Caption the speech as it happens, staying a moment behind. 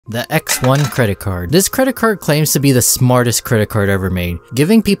The X1 credit card. This credit card claims to be the smartest credit card ever made,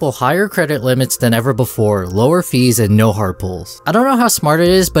 giving people higher credit limits than ever before, lower fees, and no hard pulls. I don't know how smart it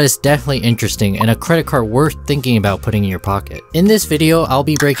is, but it's definitely interesting and a credit card worth thinking about putting in your pocket. In this video, I'll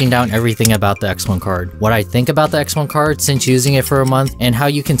be breaking down everything about the X1 card, what I think about the X1 card since using it for a month, and how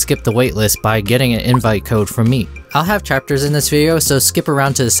you can skip the waitlist by getting an invite code from me. I'll have chapters in this video, so skip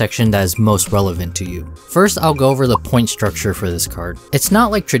around to the section that is most relevant to you. First, I'll go over the point structure for this card. It's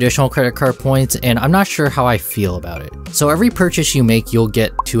not like traditional credit card points, and I'm not sure how I feel about it. So every purchase you make, you'll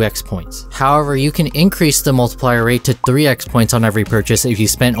get 2x points. However, you can increase the multiplier rate to 3x points on every purchase if you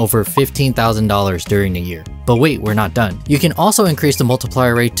spent over $15,000 during the year. But wait, we're not done. You can also increase the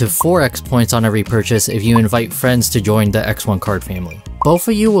multiplier rate to 4x points on every purchase if you invite friends to join the X1 card family. Both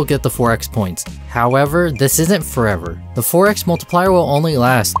of you will get the 4x points. However, this isn't forever. The 4x multiplier will only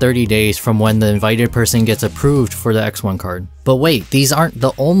last 30 days from when the invited person gets approved for the X1 card. But wait, these aren't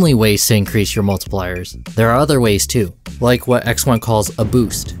the only ways to increase your multipliers. There are other ways too, like what X1 calls a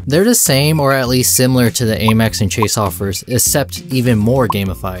boost. They're the same or at least similar to the Amex and Chase offers, except even more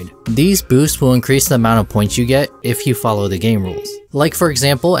gamified. These boosts will increase the amount of points you get if you follow the game rules. Like for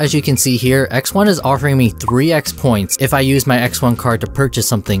example, as you can see here, X1 is offering me 3x points if I use my X1 card to purchase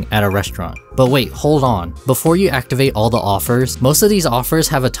something at a restaurant. But wait, hold on. Before you activate all the offers, most of these offers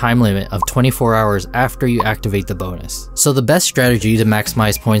have a time limit of 24 hours after you activate the bonus. So the best strategy to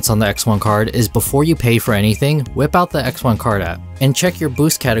maximize points on the X1 card is before you pay for anything, whip out the X1 card app and check your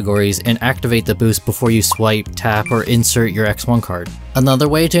boost categories and activate the boost before you swipe, tap, or insert your X1 card. Another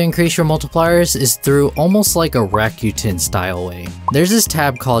way to increase your multipliers is through almost like a Rakuten style way. There's this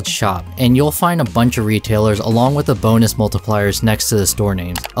tab called Shop, and you'll find a bunch of retailers along with the bonus multipliers next to the store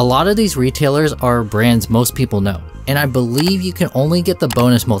names. A lot of these retailers are brands most people know, and I believe you can only get the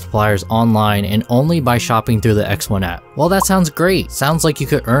bonus multipliers online and only by shopping through the X1 app. Well, that sounds great. Sounds like you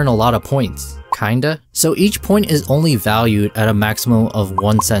could earn a lot of points. Kinda. So each point is only valued at a maximum of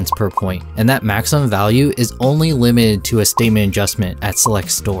 1 cent per point, and that maximum value is only limited to a statement adjustment at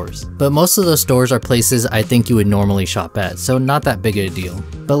select stores. But most of those stores are places I think you would normally shop at, so not that big of a deal.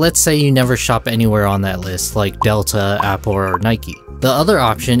 But let's say you never shop anywhere on that list like Delta, Apple, or Nike. The other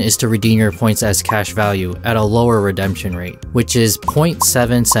option is to redeem your points as cash value at a lower redemption rate, which is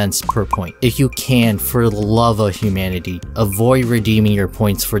 0.7 cents per point. If you can, for the love of humanity, avoid redeeming your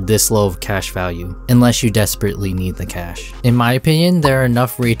points for this low of cash value, unless you desperately need the cash. In my opinion, there are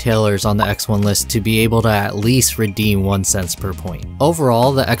enough retailers on the X1 list to be able to at least redeem 1 cent per point.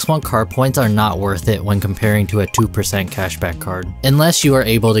 Overall, the X1 card points are not worth it when comparing to a 2% cashback card, unless you are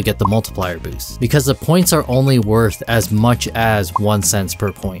able to get the multiplier boost, because the points are only worth as much as 1 cent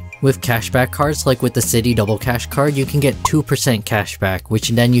per point. With cashback cards like with the Citi Double Cash card, you can get 2% cashback, which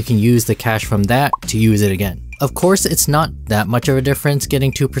then you can use the cash from that to use it again. Of course, it's not that much of a difference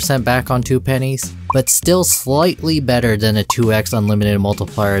getting 2% back on 2 pennies, but still slightly better than a 2x unlimited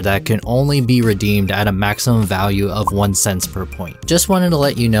multiplier that can only be redeemed at a maximum value of 1 cent per point. Just wanted to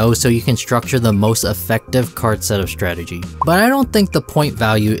let you know so you can structure the most effective card setup strategy. But I don't think the point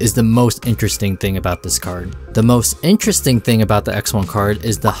value is the most interesting thing about this card. The most interesting thing about the X1 card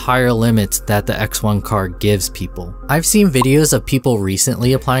is the higher limits that the X1 card gives people. I've seen videos of people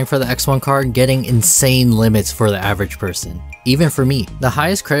recently applying for the X1 card getting insane limits for the average person. Even for me, the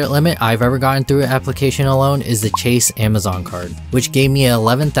highest credit limit I've ever gotten through an application alone is the Chase Amazon card, which gave me an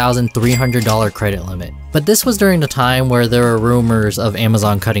 $11,300 credit limit. But this was during the time where there were rumors of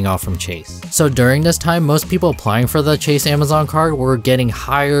Amazon cutting off from Chase. So during this time, most people applying for the Chase Amazon card were getting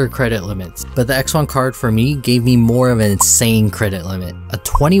higher credit limits. But the X1 card for me gave me more of an insane credit limit, a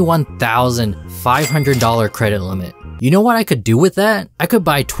 $21,500 credit limit. You know what I could do with that? I could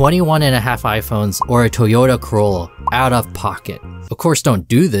buy 21 and a half iPhones or a Toyota Corolla out of pocket. Of course, don't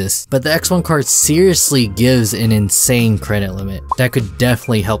do this, but the X1 card seriously gives an insane credit limit that could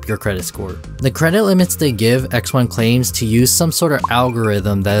definitely help your credit score. The credit limits they give, X1 claims to use some sort of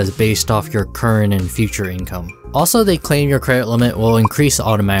algorithm that is based off your current and future income. Also, they claim your credit limit will increase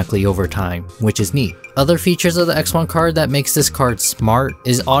automatically over time, which is neat. Other features of the X1 card that makes this card smart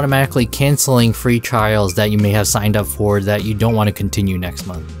is automatically canceling free trials that you may have signed up for that you don't want to continue next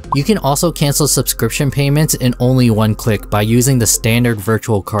month. You can also cancel subscription payments in only one click by using the standard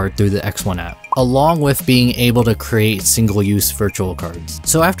virtual card through the X1 app, along with being able to create single-use virtual cards.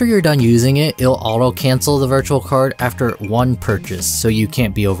 So after you're done using it, it'll auto-cancel the virtual card after one purchase, so you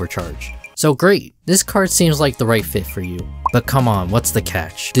can't be overcharged. So great! This card seems like the right fit for you. But come on, what's the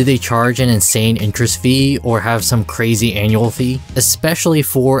catch? Do they charge an insane interest fee or have some crazy annual fee? Especially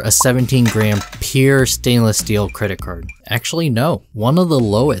for a 17-gram pure stainless steel credit card. Actually no, one of the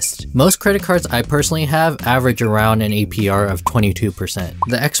lowest. Most credit cards I personally have average around an APR of 22%.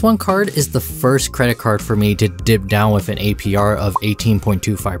 The X1 card is the first credit card for me to dip down with an APR of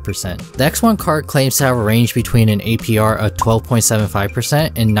 18.25%. The X1 card claims to have a range between an APR of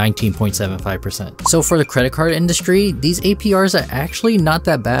 12.75% and 19.75%. So for the credit card industry, these APRs are actually not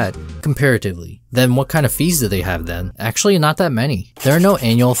that bad, comparatively. Then what kind of fees do they have then? Actually not that many. There are no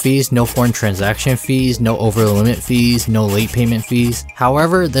annual fees, no foreign transaction fees, no over limit fees, no late payment fees.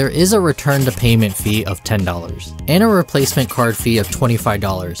 However, there is a return to payment fee of $10 and a replacement card fee of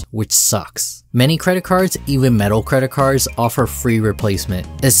 $25, which sucks. Many credit cards, even metal credit cards, offer free replacement,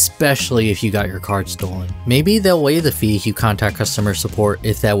 especially if you got your card stolen. Maybe they'll waive the fee if you contact customer support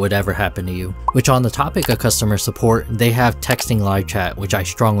if that would ever happen to you. Which on the topic of customer support, they have texting live chat, which I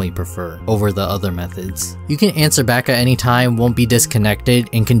strongly prefer over the other methods. You can answer back at any time, won't be disconnected,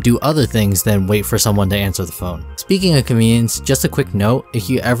 and can do other things than wait for someone to answer the phone. Speaking of convenience, just a quick note, if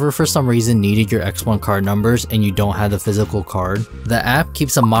you ever for some reason needed your X1 card numbers and you don't have the physical card, the app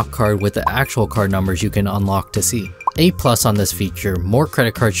keeps a mock card with the actual card numbers you can unlock to see. A+ on this feature, more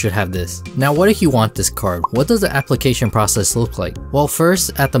credit cards should have this. Now what if you want this card? What does the application process look like? Well,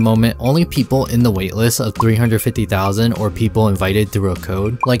 first, at the moment, only people in the waitlist of 350,000 or people invited through a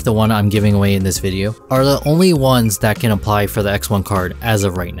code, like the one I'm giving away in this video, are the only ones that can apply for the X1 card as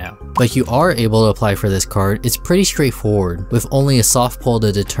of right now. But if you are able to apply for this card, it's pretty straightforward, with only a soft poll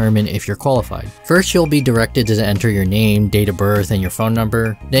to determine if you're qualified. First, you'll be directed to enter your name, date of birth, and your phone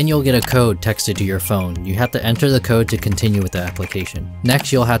number. Then you'll get a code texted to your phone. You have to enter the code to continue with the application.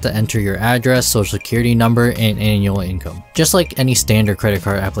 Next, you'll have to enter your address, social security number, and annual income, just like any standard credit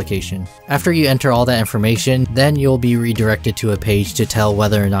card application. After you enter all that information, then you'll be redirected to a page to tell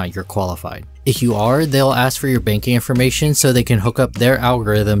whether or not you're qualified. If you are, they'll ask for your banking information so they can hook up their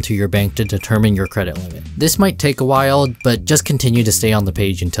algorithm to your bank to determine your credit limit. This might take a while, but just continue to stay on the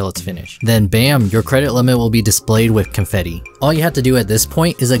page until it's finished. Then bam, your credit limit will be displayed with confetti. All you have to do at this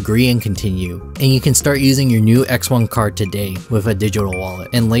point is agree and continue, and you can start using your new X1 card today with a digital wallet,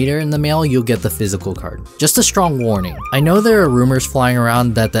 and later in the mail you'll get the physical card. Just a strong warning, I know there are rumors flying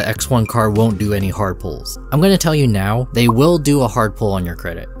around that the X1 card won't do any hard pulls. I'm going to tell you now, they will do a hard pull on your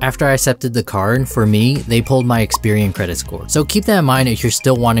credit. After I accepted the card, for me, they pulled my Experian credit score. So keep that in mind if you're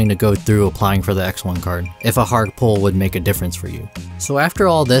still wanting to go through applying for the X1 card, if a hard pull would make a difference for you. So after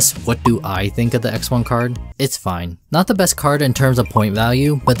all this, what do I think of the X1 card? It's fine. Not the best card in terms of point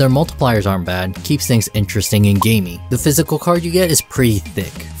value, but their multipliers aren't bad, keeps things interesting and gamey. The physical card you get is pretty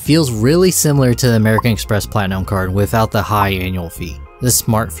thick. Feels really similar to the American Express Platinum card without the high annual fee. The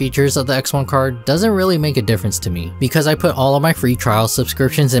smart features of the X1 card doesn't really make a difference to me because I put all of my free trial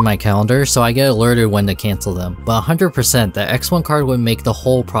subscriptions in my calendar so I get alerted when to cancel them. But 100% the X1 card would make the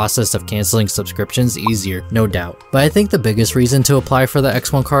whole process of canceling subscriptions easier, no doubt. But I think the biggest reason to apply for the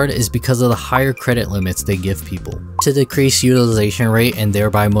X1 card is because of the higher credit limits they give people, to decrease utilization rate and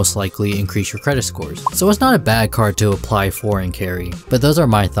thereby most likely increase your credit scores. So it's not a bad card to apply for and carry. But those are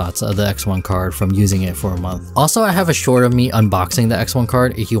my thoughts of the X1 card from using it for a month. Also, I have a short of me unboxing the X1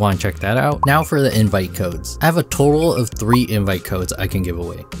 card if you want to check that out. Now for the invite codes. I have a total of 3 invite codes I can give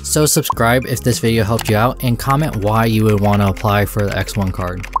away. So subscribe if this video helped you out and comment why you would want to apply for the X1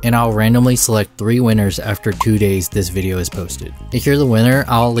 card. And I'll randomly select 3 winners after 2 days this video is posted. If you're the winner,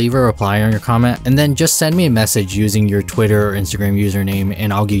 I'll leave a reply on your comment and then just send me a message using your Twitter or Instagram username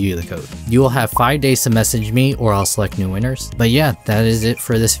and I'll give you the code. You will have 5 days to message me or I'll select new winners. But yeah, that is it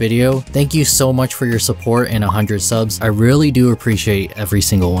for this video. Thank you so much for your support and 100 subs. I really do appreciate every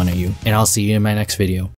single one of you, and I'll see you in my next video.